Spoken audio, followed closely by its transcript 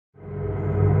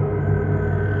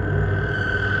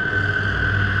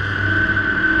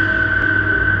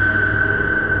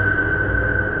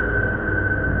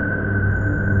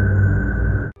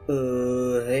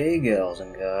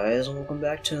welcome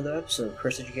back to another episode of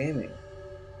Cursage Gaming.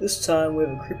 This time we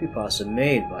have a creepypasta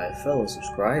made by a fellow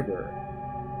subscriber.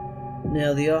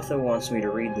 Now the author wants me to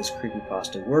read this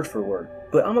creepypasta word for word,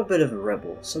 but I'm a bit of a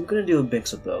rebel, so I'm gonna do a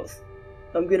mix of both.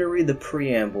 I'm gonna read the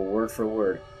preamble word for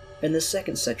word, and the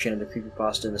second section of the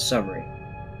creepypasta in the summary.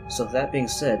 So with that being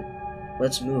said,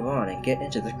 let's move on and get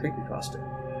into the creepypasta.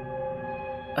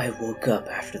 I woke up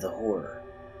after the horror.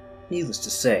 Needless to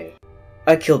say,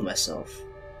 I killed myself.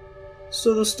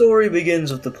 So the story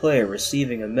begins with the player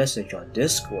receiving a message on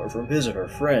Discord from his or her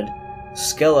friend,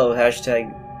 Skello hashtag.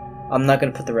 I'm not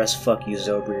gonna put the rest, fuck you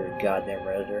Zobri, you goddamn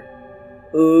redditor.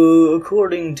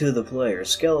 According to the player,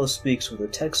 Skello speaks with a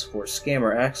tech support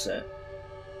scammer accent.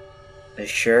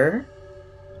 Sure?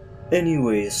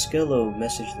 Anyways, Skello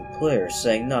messaged the player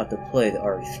saying not to play the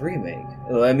RE3 remake.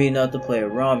 Not to play a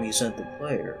ROM he sent the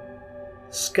player.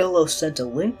 Skello sent a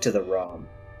link to the ROM.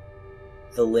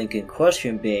 The link in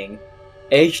question being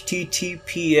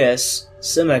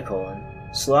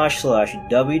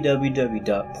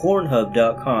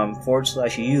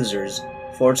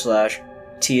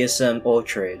https://www.pornhub.com/users/TSM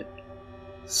Ultrade.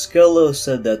 Skello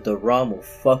said that the ROM will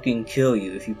fucking kill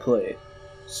you if you play it.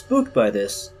 Spooked by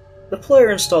this, the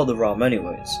player installed the ROM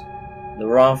anyways, the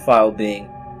ROM file being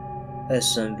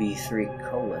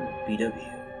smb3:bw.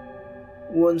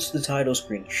 Once the title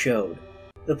screen showed,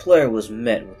 the player was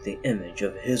met with the image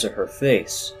of his or her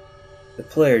face. The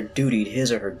player dutied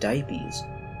his or her diapies,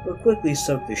 but quickly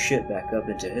sucked the shit back up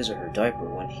into his or her diaper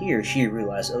when he or she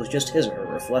realized it was just his or her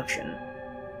reflection.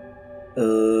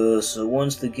 So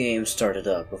once the game started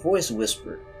up, a voice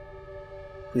whispered,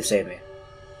 "Please save me."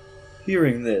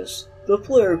 Hearing this, the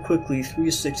player quickly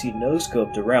 360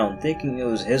 no-scoped around thinking it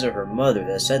was his or her mother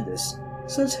that said this,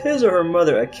 since his or her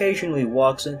mother occasionally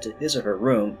walks into his or her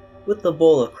room with a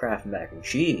bowl of Kraft mac and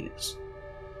cheese.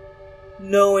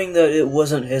 Knowing that it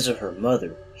wasn't his or her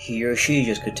mother, he or she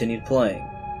just continued playing.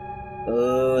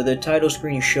 The title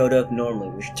screen showed up normally,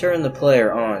 which turned the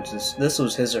player on since this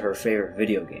was his or her favorite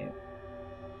video game.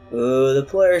 The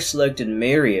player selected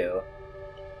Mario,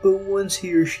 but once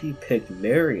he or she picked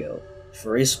Mario,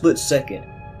 for a split second,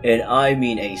 and I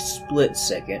mean a split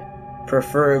second,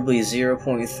 preferably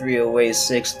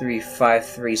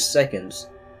 0.3086353 seconds,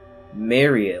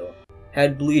 Mario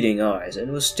had bleeding eyes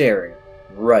and was staring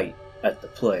right at the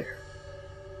player.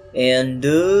 And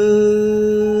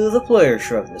the player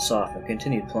shrugged this off and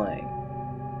continued playing.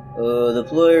 The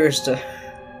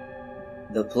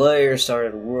player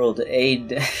started World A.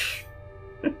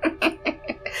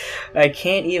 I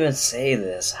can't even say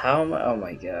this. How am I? Oh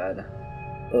my god.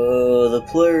 The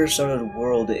player started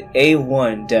World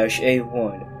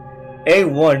A1-A1.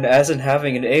 A1 as in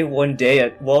having an A1 day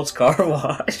at Walt's Car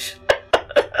Wash.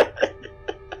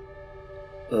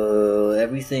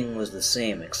 Everything was the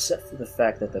same except for the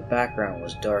fact that the background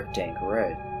was dark dank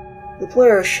red. The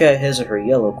player shed his or her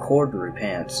yellow corduroy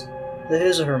pants that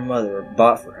his or her mother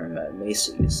bought for him at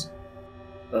Macy's.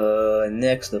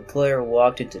 Next the player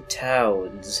walked into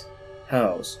Toad's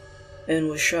house and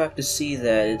was shocked to see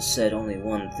that it said only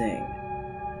one thing.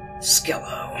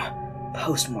 "Skello,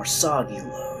 post more soggy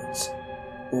loads,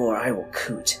 or I will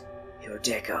coot your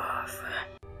dick off."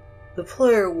 The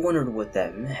player wondered what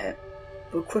that meant,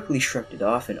 but quickly shrugged it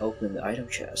off and opened the item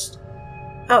chest.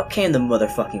 Out came the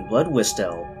motherfucking blood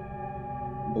Whistel.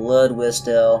 Blood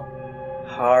Whistel.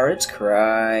 Hearts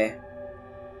cry.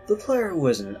 The player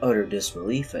was in utter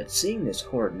disbelief at seeing this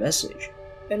horrid message,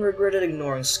 and regretted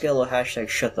ignoring Skello hashtag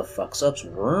shut the fucks up's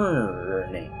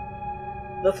warning.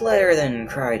 The player then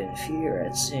cried in fear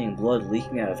at seeing blood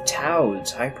leaking out of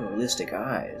Toad's hyper-realistic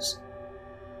eyes.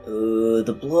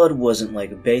 The blood wasn't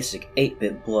like basic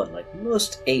 8-bit blood like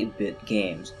most 8-bit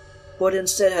games, but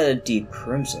instead had a deep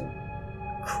crimson.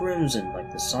 Crimson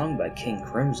like the song by King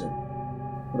Crimson.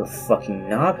 What a fucking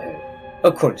knobhead,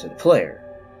 according to the player.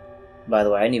 By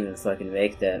the way, I didn't even fucking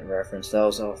make that reference, that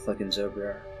was all fucking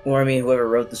Zobra. Or whoever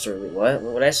wrote the story. What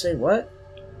would I say, what?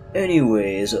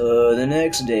 Anyways, the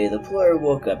next day the player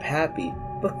woke up happy,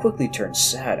 but quickly turned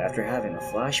sad after having a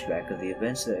flashback of the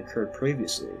events that occurred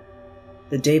previously.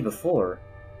 The day before,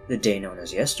 the day known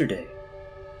as yesterday.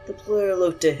 The player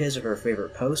looked at his or her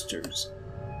favorite posters.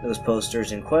 Those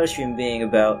posters in question being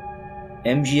about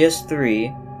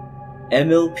MGS3,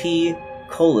 MLP:FIM,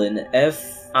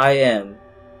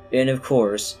 and of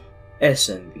course,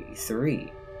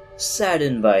 SMB3.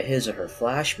 Saddened by his or her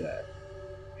flashback,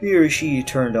 he or she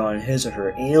turned on his or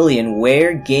her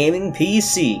Alienware gaming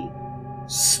PC.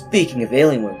 Speaking of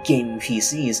Alienware gaming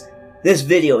PCs, this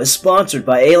video is sponsored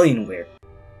by Alienware.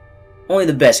 Only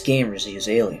the best gamers use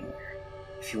Alienware.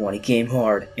 If you want to game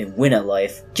hard and win at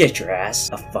life, get your ass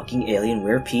a fucking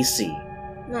Alienware PC.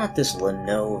 Not this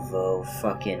Lenovo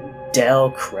fucking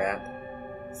Dell crap.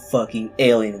 Fucking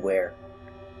Alienware.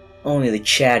 Only the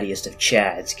chattiest of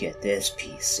chads get this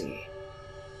PC.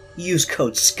 Use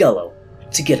code SCULLO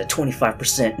to get a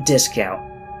 25% discount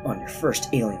on your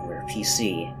first Alienware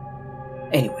PC.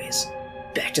 Anyways,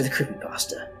 back to the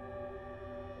creepypasta.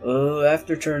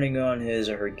 After turning on his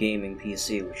or her gaming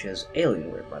PC, which has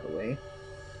Alienware by the way,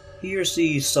 he or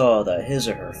she saw that his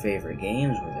or her favorite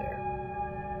games were there.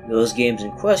 Those games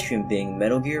in question being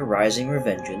Metal Gear Rising: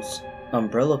 Revengeance,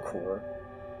 Umbrella Corps,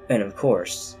 and of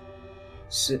course...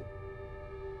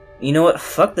 You know what?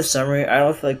 Fuck the summary. I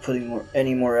don't feel like putting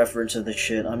any more effort into this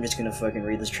shit. I'm just gonna fucking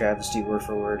read this travesty word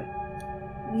for word.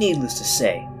 Needless to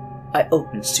say, I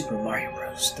opened Super Mario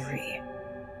Bros. 3.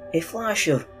 A flash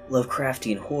of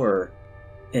Lovecraftian horror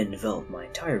enveloped my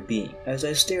entire being as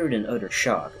I stared in utter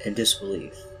shock and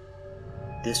disbelief.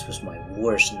 This was my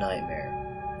worst nightmare.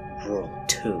 World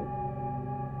 2.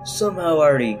 Somehow I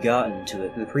already gotten to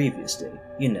it the previous day.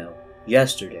 You know,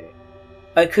 yesterday.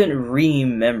 I couldn't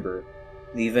remember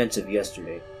the events of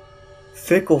yesterday.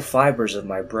 Fickle fibers of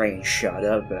my brain shot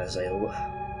up as I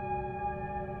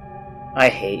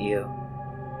hate you.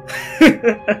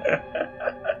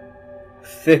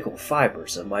 Fickle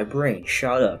fibers of my brain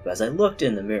shot up as I looked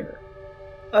in the mirror.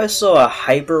 I saw a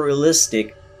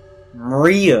hyper-realistic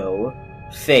Mario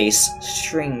face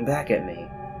string back at me.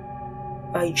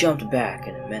 I jumped back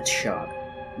in immense shock,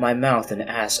 my mouth and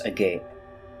ass agape.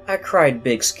 I cried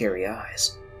big scary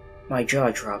eyes. My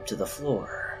jaw dropped to the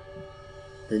floor.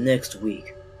 The next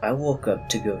week, I woke up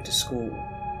to go to school.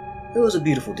 It was a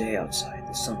beautiful day outside.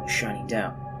 The sun was shining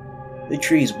down, the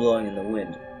trees blowing in the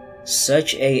wind.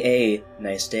 Such a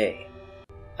nice day.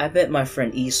 I bet my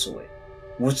friend Esoy,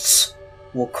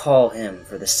 we'll call him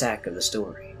for the sack of the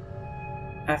story,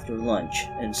 after lunch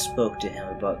and spoke to him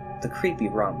about the creepy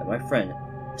ROM that my friend,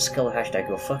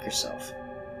 #GoFuckYourself,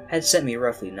 had sent me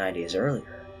roughly 9 days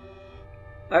earlier.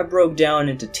 I broke down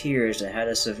into tears and had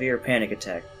a severe panic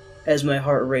attack as my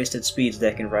heart raced at speeds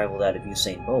that can rival that of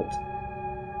Usain Bolt.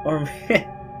 Or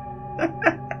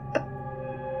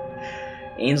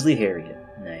Ainsley Harriet.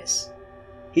 Nice.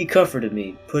 He comforted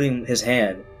me, putting his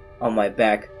hand on my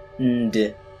back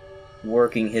and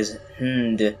working his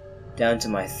hand down to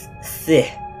my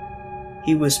thigh.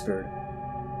 He whispered,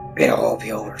 "It'll all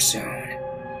be over soon.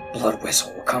 Blood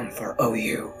Whistle will come for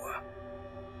OU."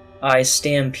 I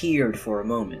stampeded for a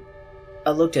moment. I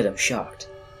looked at him shocked.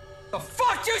 "The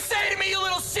fuck you say to me, you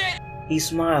little shit?" He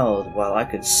smiled while I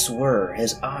could swear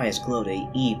his eyes glowed a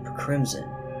deep crimson.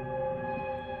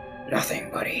 "Nothing,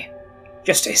 buddy.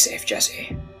 Just stay safe,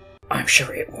 Jesse. I'm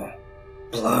sure it will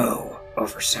blow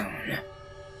over soon."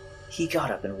 He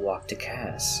got up and walked to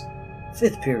Cass.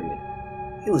 5th period.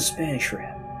 It was Spanish for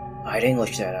him. I had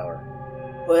English that hour.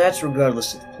 But that's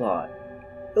regardless of the plot.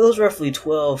 It was roughly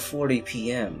 12:40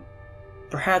 p.m.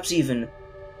 Perhaps even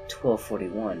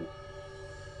 12:41.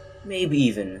 Maybe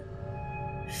even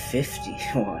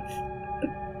 51.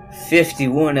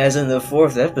 51 as in the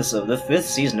 4th episode of the 5th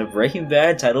season of Breaking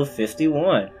Bad titled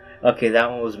 51. Okay, that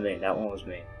one was me.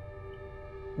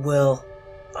 Well,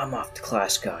 I'm off to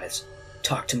class, guys.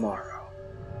 Talk tomorrow.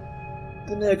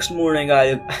 The next morning,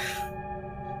 I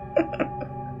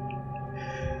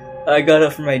got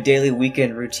up for my daily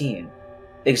weekend routine.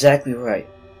 Exactly right.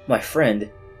 My friend,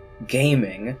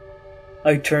 gaming.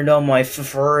 I turned on my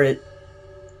favorite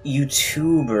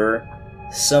YouTuber,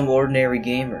 Some Ordinary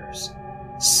Gamers.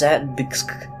 Sat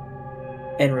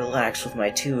and relaxed with my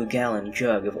 2-gallon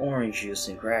jug of orange juice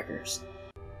and crackers.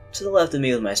 To the left of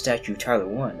me was my statue Tyler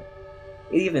 1.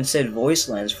 It even said voice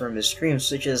lines from his streams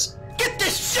such as, "Get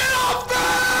this shit off me!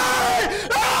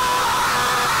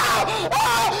 Ah!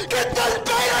 Ah! Get this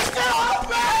beta shit off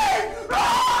me!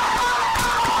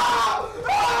 Ah!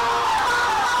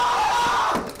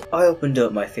 Ah!" I opened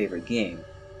up my favorite game,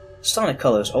 Sonic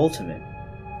Colors Ultimate.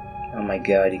 Oh my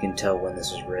god, you can tell when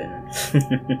this was written.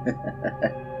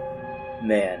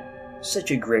 Man,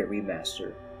 such a great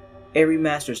remaster. A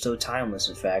remaster so timeless,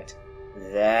 in fact,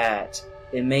 that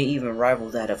it may even rival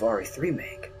that of RE3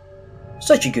 Make.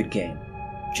 Such a good game.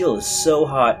 Jill is so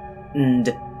hot,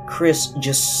 and Chris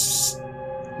just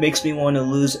makes me want to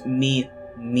lose me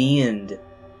and.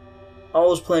 I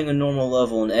was playing a normal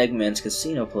level in Eggman's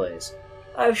Casino Plays.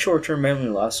 I have short-term memory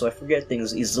loss, so I forget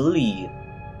things easily.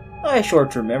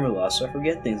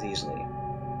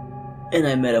 And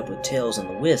I met up with Tails and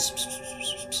the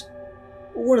Wisps.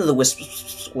 One of the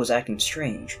Wisps was acting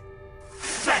strange.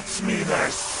 Fetch me their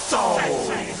soul!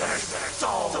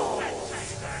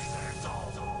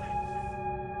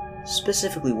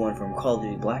 Specifically one from Call of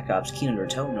Duty Black Ops Keenan or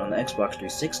Toten on the Xbox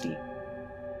 360.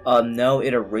 No,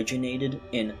 it originated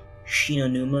in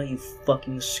Shinonuma, you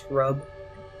fucking scrub.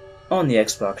 On the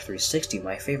Xbox 360,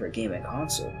 my favorite gaming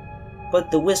console.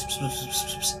 But the wisps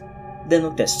then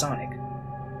looked at Sonic.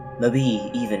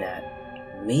 Maybe even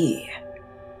at me.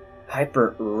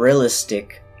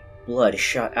 Hyper-realistic blood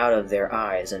shot out of their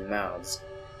eyes and mouths.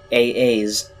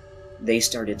 AAs, they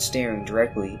started staring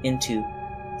directly into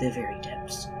the very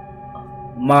depths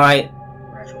of my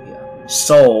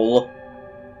soul.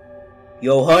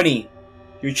 Yo, honey,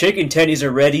 your chicken tendies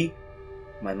are ready.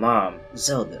 My mom,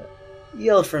 Zelda,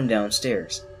 yelled from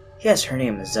downstairs. Yes, her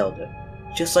name is Zelda,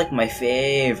 just like my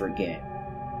favorite game,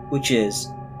 which is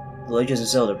The Legend of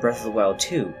Zelda Breath of the Wild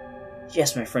 2.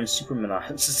 Yes, my friend Superman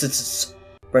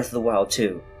Breath of the Wild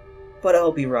 2. But I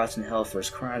hope he rots in hell for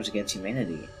his crimes against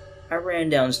humanity. I ran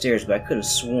downstairs, but I could have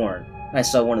sworn I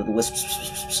saw one of the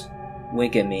wisps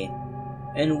wink at me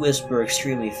and whisper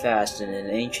extremely fast in an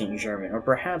ancient German or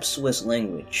perhaps Swiss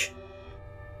language.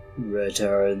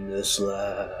 Return the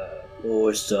slab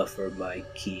or suffer my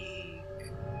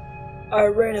kick. I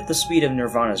ran at the speed of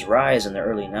Nirvana's rise in the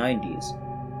early 90s.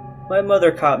 My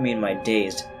mother caught me in my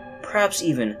dazed, perhaps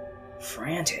even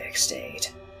frantic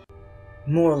state.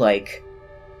 More like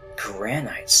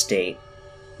granite state.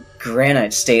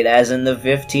 Granite state as in the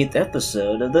 15th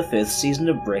episode of the 5th season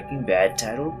of Breaking Bad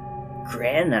titled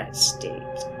Granite State.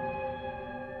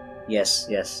 Yes.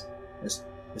 This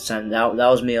time, that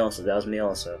was me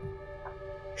also.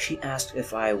 She asked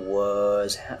if I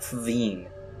was having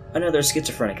another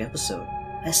schizophrenic episode.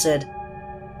 I said,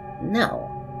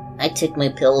 no, I took my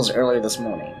pills early this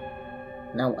morning.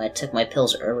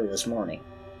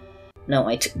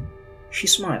 She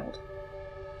smiled.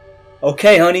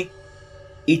 Okay, honey.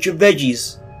 Eat your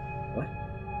veggies. What?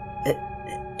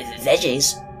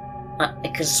 Veggies? I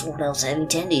could have sworn I was having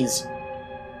tendies.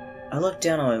 I looked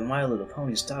down on my My Little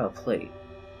Pony style plate.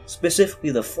 Specifically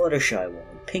the Fluttershy one,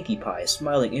 Pinkie Pie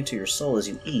smiling into your soul as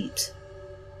you eat.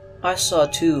 I saw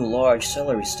 2 large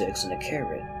celery sticks and a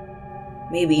carrot.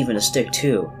 Maybe even a stick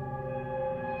too.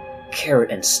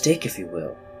 Carrot and steak, if you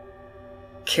will.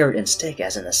 Carrot and steak,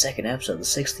 as in the 2nd episode of the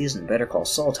 6th season of Better Call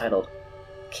Saul titled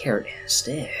Carrot and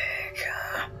Stick.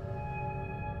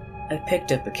 I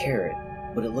picked up a carrot,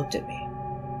 but it looked at me.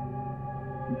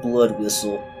 Blood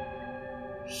whistle.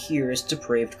 Hear its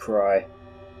depraved cry.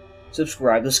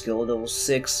 Subscribe to Skill Level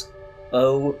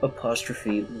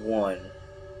 6O'1.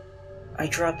 I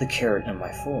dropped the carrot and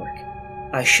my fork.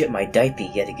 I shit my diaper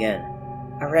yet again.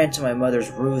 I ran to my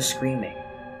mother's room screaming.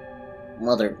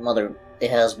 Mother,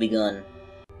 it has begun.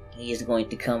 He is going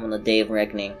to come on the day of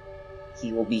reckoning.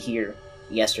 He will be here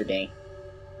yesterday.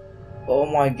 Oh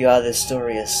my god, this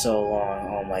story is so long.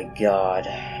 Oh my god.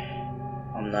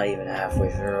 I'm not even halfway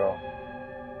through.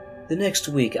 The next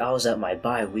week, I was at my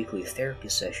bi-weekly therapy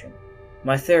session.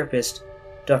 My therapist,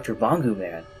 Dr. Bongo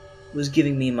Man, was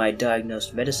giving me my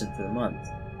diagnosed medicine for the month.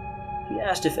 He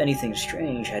asked if anything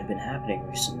strange had been happening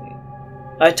recently.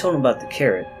 I told him about the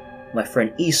carrot, my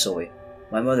friend Isoy,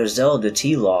 my mother Zelda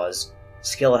T-Laws,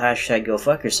 Skella hashtag go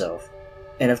fuck yourself,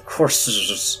 and of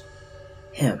course,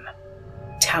 him,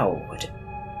 Toad.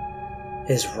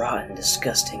 His rotten,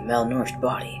 disgusting, malnourished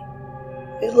body.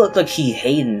 It looked like he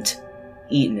hadn't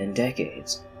eaten in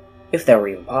decades, if that were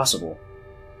even possible.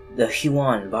 The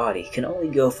Huan body can only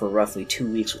go for roughly 2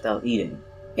 weeks without eating,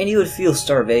 and he would feel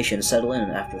starvation settle in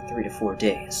after 3 to 4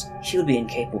 days. He would be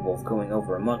incapable of going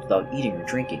over a month without eating or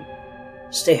drinking.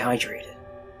 Stay hydrated.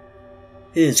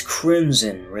 His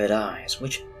crimson red eyes,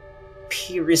 which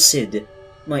pierced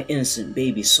my innocent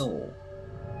baby soul.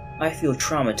 I feel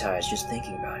traumatized just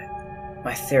thinking about it.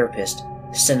 My therapist,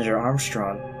 Senator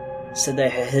Armstrong, said that I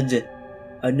had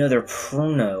another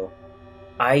Pruno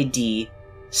ID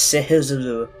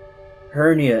Sehizadu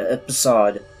hernia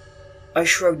episode. I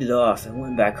shrugged it off and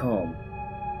went back home.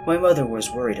 My mother was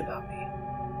worried about me,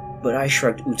 but I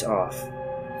shrugged it off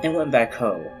and went back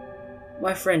home.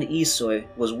 My friend Isoy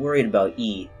was worried about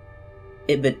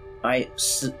but I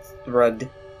shrugged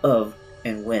of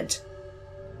and went.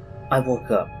 I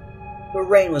woke up. The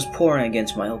rain was pouring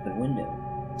against my open window,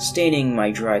 staining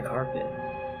my dry carpet.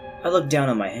 I looked down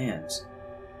at my hands.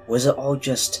 Was it all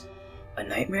just a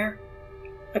nightmare?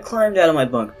 I climbed out of my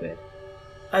bunk bed.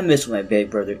 I missed my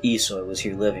big brother Isoy was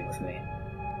here living with me.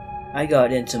 I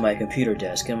got into my computer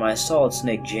desk and my solid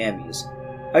snake jammies.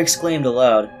 I exclaimed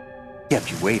aloud, Kept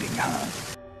you waiting, huh?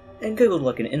 And giggled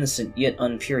like an innocent yet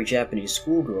unpure Japanese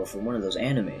schoolgirl from one of those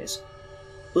animes.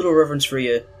 Little reference for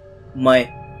you, my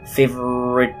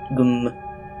favorite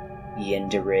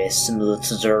yandere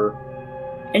simulator.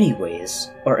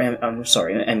 Anyways,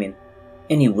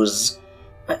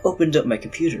 I opened up my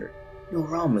computer. No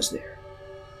ROM was there.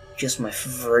 Just my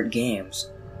favorite games.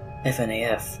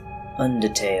 FNAF,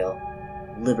 Undertale,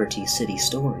 Liberty City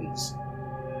Stories.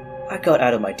 I got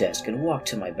out of my desk and walked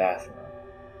to my bathroom,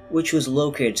 which was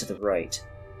located to the right.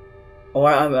 Oh,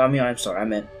 I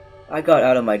meant I got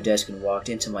out of my desk and walked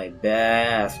into my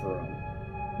bathroom,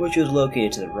 which was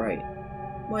located to the right.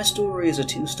 My story is a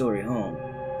 2-story home,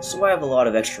 so I have a lot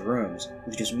of extra rooms,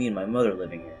 with just me and my mother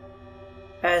living here.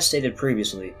 As stated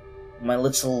previously, my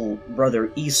little brother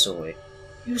Isoy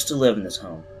used to live in this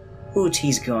home, but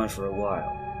he's gone for a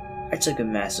while. I took a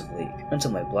massive leak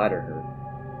until my bladder hurt.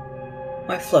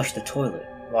 I flushed the toilet,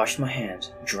 washed my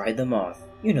hands, dried them off,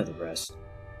 you know the rest.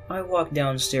 I walked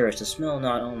downstairs to smell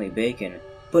not only bacon,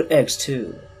 but eggs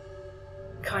too.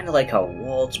 Kinda like how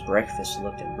Walt's breakfast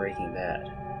looked in Breaking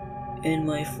Bad. And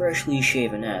my freshly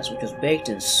shaven ass, which was baked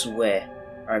in swee,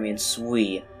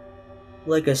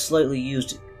 like a slightly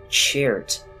used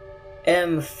chert.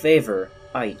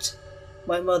 Favor-ite.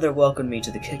 My mother welcomed me to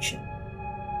the kitchen.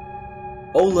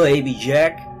 "Hola, AB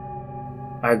Jack,"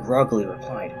 I groggily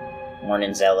replied.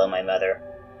 "Morning, Zella, my mother."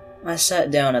 I sat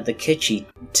down at the kitchen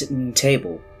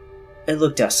table and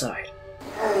looked outside.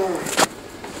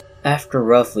 After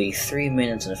roughly 3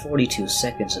 minutes and 42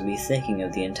 seconds of me thinking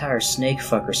of the entire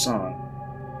Snakefucker song,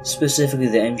 specifically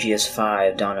the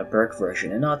MGS5 Donna Burke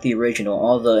version and not the original,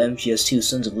 although MGS2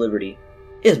 Sons of Liberty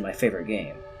is my favorite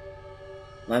game,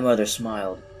 my mother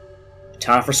smiled.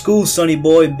 "Time for school, sonny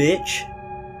boy, bitch."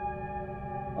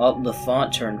 The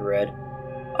font turned red.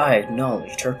 I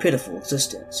acknowledged her pitiful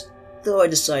existence, though I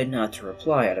decided not to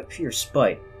reply out of pure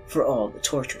spite for all the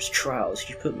torturous trials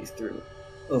she put me through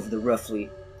over the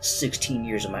roughly 16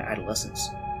 years of my adolescence.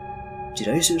 Did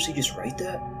I seriously just write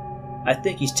that? I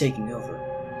think he's taking over.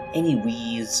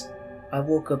 Anyways, I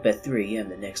woke up at 3 a.m.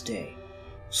 the next day.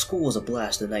 School was a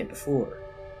blast the night before.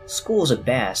 School was a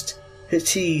bast.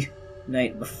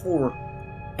 Night before.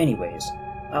 Anyways,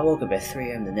 I woke up at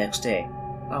 3 a.m. the next day.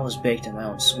 I was baked in my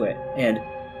own sweat, and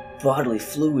bodily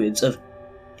fluids of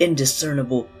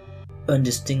indiscernible,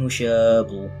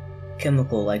 undistinguishable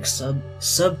chemical like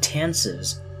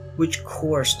substances which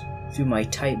coursed through my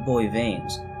tight boy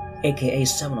veins, aka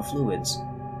seminal fluids.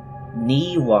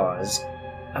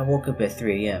 I woke up at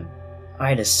 3 a.m. I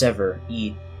had a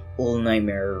old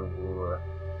nightmare.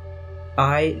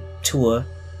 I too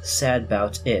sad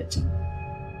about it.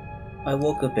 I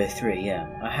woke up at 3 a.m.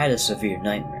 I had a severe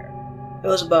nightmare. It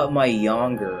was about my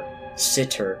younger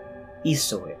sister,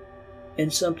 Isoy,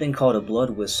 and something called a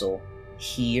blood whistle.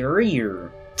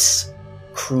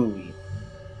 Cruelly.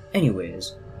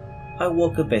 Anyways, I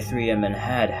woke up at 3 a.m. and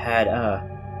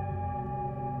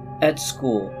At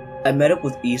school, I met up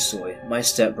with Isoy, my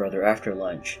stepbrother, after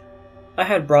lunch. I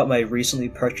had brought my recently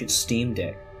purchased Steam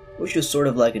Deck, which was sort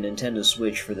of like a Nintendo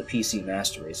Switch for the PC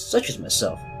master race, such as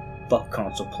myself. Fuck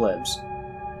console plebs.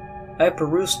 I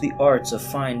perused the arts of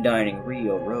fine dining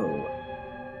Rio Row.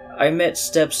 I met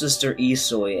stepsister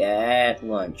Isoy at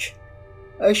lunch.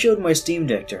 I showed my Steam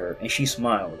Deck to her, and she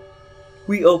smiled.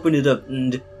 We opened it up,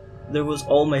 and there was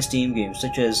all my Steam games,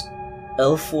 such as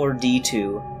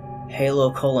L4D2,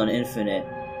 Halo: Infinite,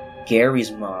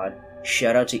 Gary's Mod,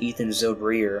 shout out to Ethan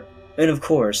Zobrier, and of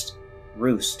course,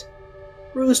 Roost.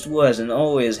 Roost was and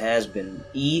always has been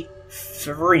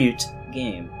favorite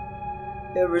game,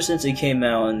 ever since it came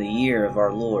out in the year of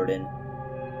our Lord and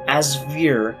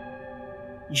Asvir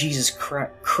Jesus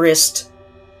Christ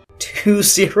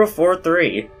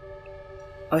 2043.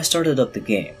 I started up the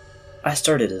game. I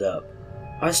started the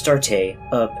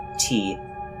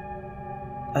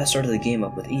game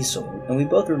up with Isoy, and we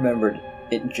both remembered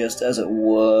it just as it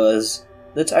was.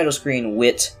 The title screen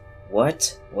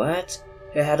What?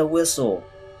 It had a whistle.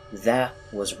 That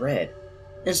was red.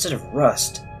 Instead of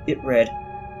Rust, it read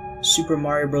Super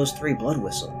Mario Bros. 3 Blood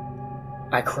Whistle.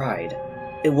 I cried.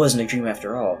 It wasn't a dream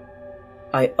after all.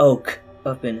 I oak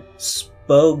up in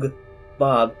Spog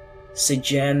Bob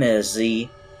Sejamezi.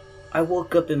 I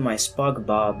woke up in my Spog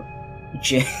Bob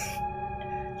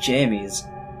Jammies,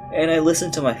 and I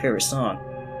listened to my favorite song,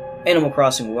 Animal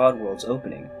Crossing Wild World's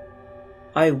opening.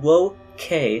 I woke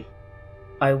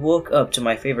up to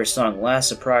my favorite song, Last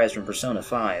Surprise from Persona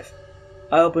 5.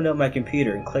 I opened up my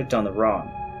computer and clicked on the ROM.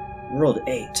 World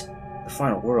 8, the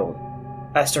final world.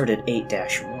 I started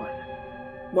 8-1.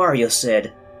 Mario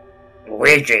said,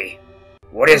 Luigi,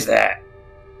 what is that?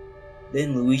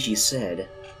 Then Luigi said,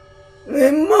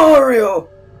 Hey Mario!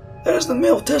 That is the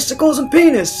male testicles and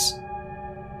penis!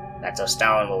 That's a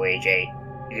stone, Luigi.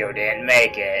 You didn't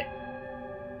make it.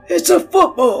 It's a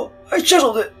football! I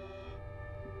chiseled it!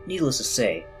 Needless to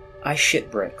say, I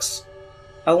shit bricks.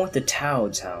 I went to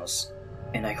Toad's house,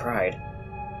 and I cried.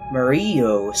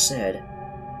 Mario said,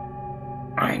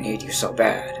 I need you so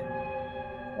bad.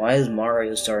 Why is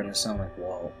Mario starting to sound like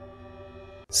Walt?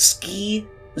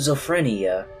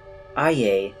 Schizophrenia,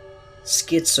 IA,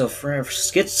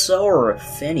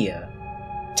 schizophrenia.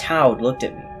 Toad looked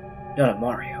at me, not at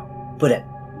Mario, but at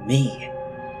me.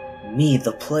 Me,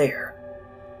 the player.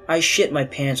 I shit my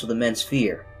pants with immense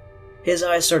fear. His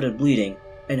eyes started bleeding,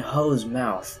 and Ho's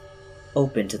mouth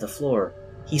opened to the floor.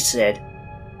 He said,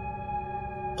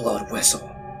 "Blood Whistle,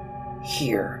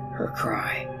 hear her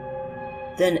cry."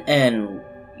 Then N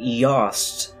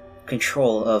lost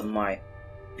control of my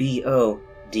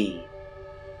BOD.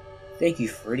 Thank you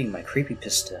for reading my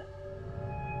creepypasta.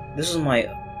 This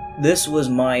was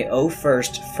my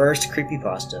first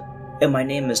creepypasta, and my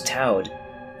name is Toad,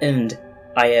 and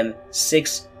I am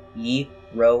 6-year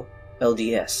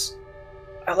LDS.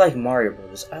 I like Mario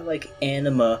Bros. I like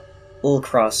Animal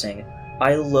Crossing.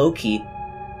 I Loki.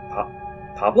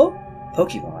 Pablo?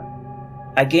 Pokemon.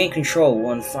 I gained control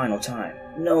one final time,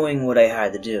 knowing what I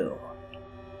had to do.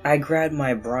 I grabbed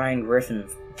my Brian Griffin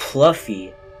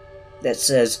Fluffy that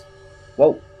says,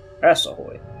 "Whoa, ass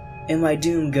ahoy," and my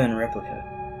Doom gun replica.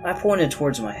 I pointed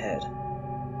towards my head.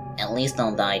 At least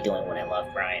I'll die doing what I love,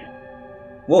 Brian.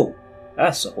 "Whoa,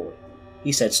 ass ahoy,"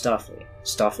 he said softly.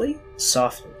 Softly?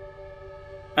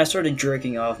 I started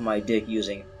jerking off my dick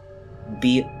using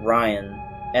B. Ryan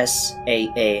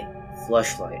SAA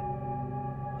flashlight.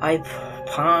 I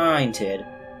pointed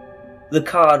the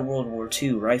COD World War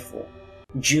II rifle,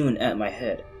 June, at my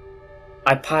head.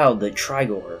 I piled the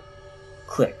Trigor.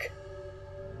 Click.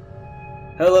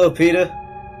 "Hello, Peter,"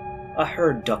 I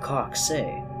heard Duck Hawk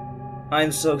say.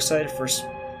 "I'm so excited for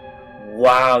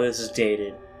wow, this is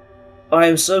dated. I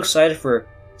am so excited for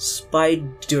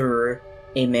Spider-Man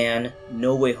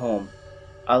No Way Home.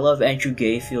 I love Andrew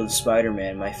Garfield's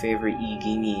Spider-Man, my favorite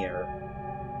E-gamer.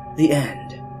 The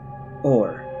end.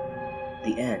 Or.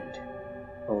 The end.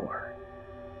 Or.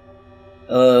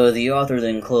 The author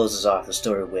then closes off the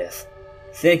story with,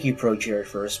 "Thank you, Pro Jared,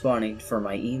 for responding for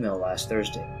my email last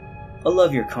Thursday. I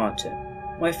love your content.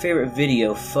 My favorite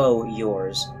video,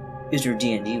 yours, is your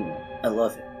D&D one. I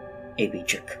love it. AB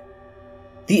Jerk.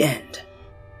 The end.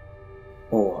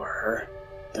 Or.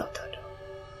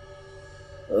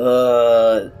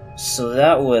 So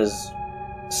that was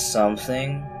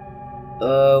something.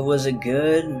 Was it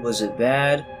good? Was it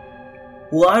bad?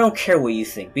 Well, I don't care what you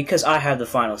think, because I have the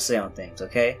final say on things,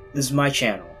 okay? This is my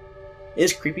channel.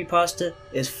 This creepypasta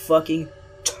is fucking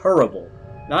terrible.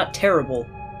 Not terrible.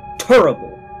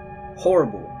 Terrible.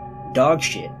 Horrible. Dog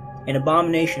shit. An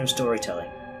abomination of storytelling.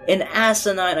 An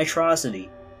asinine atrocity.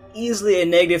 Easily a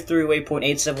negative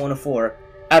 308.8714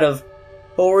 out of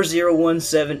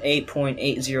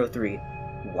 40178.803.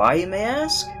 Why, you may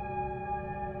ask?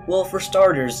 Well, for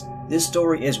starters, this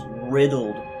story is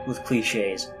riddled with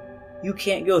cliches. You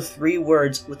can't go 3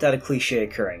 words without a cliche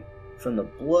occurring. From the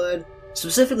blood,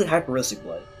 specifically hyperistic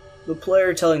blood, the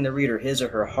player telling the reader his or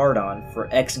her hard-on for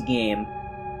X game,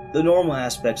 the normal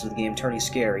aspects of the game turning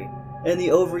scary, and the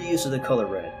overuse of the color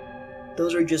red.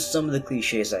 Those are just some of the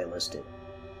cliches I listed.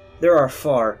 There are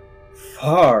far,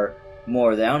 far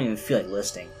more that I don't even feel like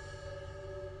listing.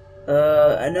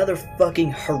 Another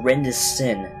fucking horrendous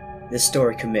sin this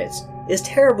story commits is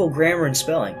terrible grammar and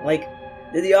spelling. Like,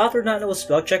 did the author not know what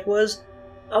spell check was?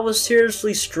 I was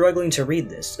seriously struggling to read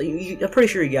this. I'm pretty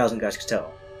sure you gals and guys could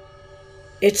tell.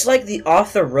 It's like the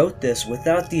author wrote this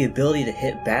without the ability to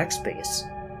hit backspace.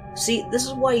 See, this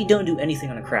is why you don't do anything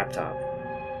on a crap top.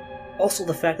 Also,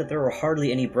 the fact that there were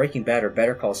hardly any Breaking Bad or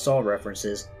Better Call Saul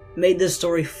references made this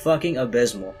story fucking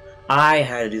abysmal. I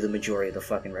had to do the majority of the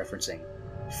fucking referencing.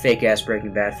 Fake ass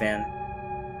Breaking Bad fan.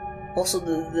 Also,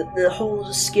 the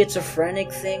whole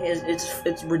schizophrenic thing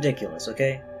it's ridiculous,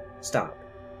 okay? Stop.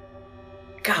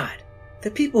 God,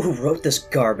 the people who wrote this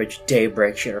garbage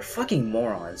Daybreak shit are fucking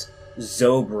morons.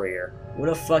 Zobrier. What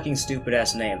a fucking stupid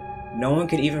ass name. No one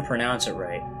could even pronounce it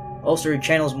right. Also, your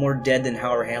channel's more dead than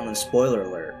Howard Hamlin's, spoiler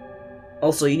alert.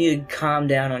 Also, you need to calm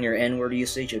down on your N-word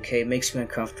usage, okay? It makes me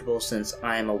uncomfortable since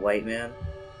I am a white man.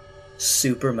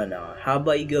 Supermanon. How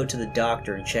about you go to the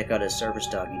doctor and check out his service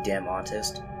dog, you damn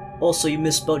autist? Also, you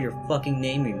misspelled your fucking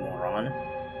name, you moron.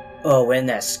 Oh, and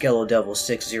that Skello Devil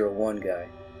 601 guy.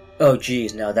 Oh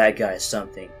geez, now that guy is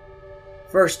something.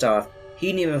 First off, he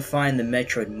didn't even find the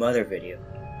Metroid Mother video.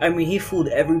 I mean, he fooled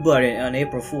everybody on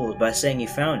April Fool's by saying he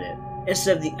found it.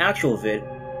 Instead of the actual vid,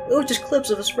 it was just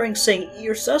clips of his friend saying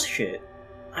ear sus shit.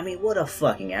 I mean, what a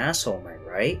fucking asshole, am I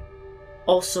right?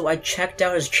 Also, I checked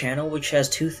out his channel, which has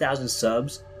 2,000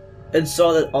 subs, and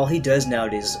saw that all he does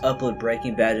nowadays is upload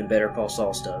Breaking Bad and Better Call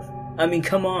Saul stuff. I mean,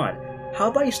 come on. How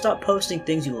about you stop posting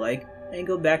things you like, and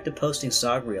go back to posting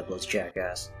Saga uploads,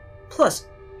 jackass? Plus,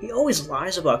 he always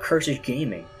lies about Cursage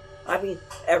gaming. I mean,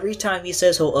 every time he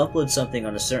says he'll upload something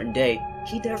on a certain day,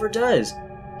 He never does.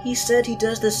 He said he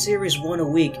does this series one a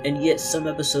week, and yet some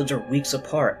episodes are weeks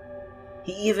apart.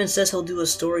 He even says he'll do a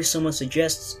story someone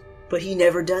suggests, but he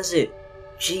never does it.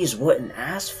 Jeez, what an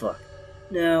assfuck.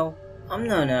 Now, I'm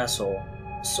not an asshole,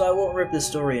 so I won't rip this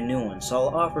story a new one, so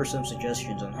I'll offer some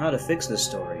suggestions on how to fix this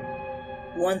story.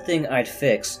 One thing I'd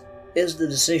fix is the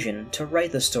decision to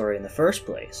write the story in the first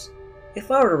place.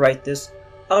 If I were to write this,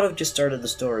 I would have just started the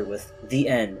story with "The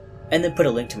End" and then put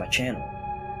a link to my channel.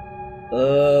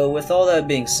 With all that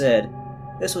being said,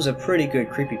 this was a pretty good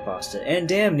creepypasta and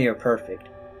damn near perfect.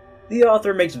 The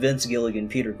author makes Vince Gilligan,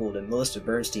 Peter Gould, and Melissa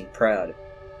Bernstein proud.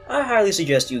 I highly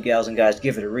suggest you gals and guys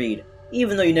give it a read,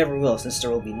 even though you never will since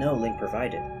there will be no link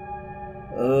provided.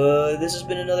 This has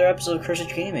been another episode of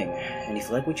Cursage Gaming, and if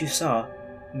you like what you saw,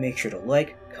 make sure to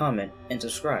like, comment, and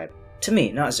subscribe. To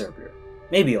me, not Zerber.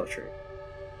 Maybe Ultra.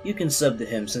 You can sub to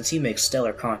him since he makes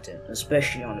stellar content,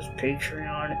 especially on his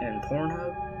Patreon and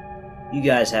Pornhub. You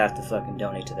guys have to fucking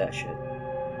donate to that shit.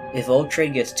 If Ultra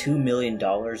gets $2 million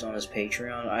on his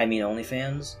Patreon, I mean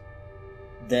OnlyFans,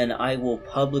 then I will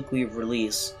publicly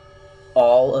release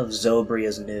all of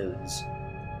Zobria's nudes.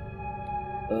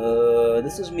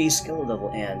 This is me,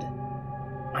 Skilledevil, and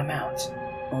I'm out.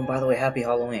 Oh, and by the way, happy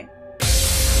Halloween.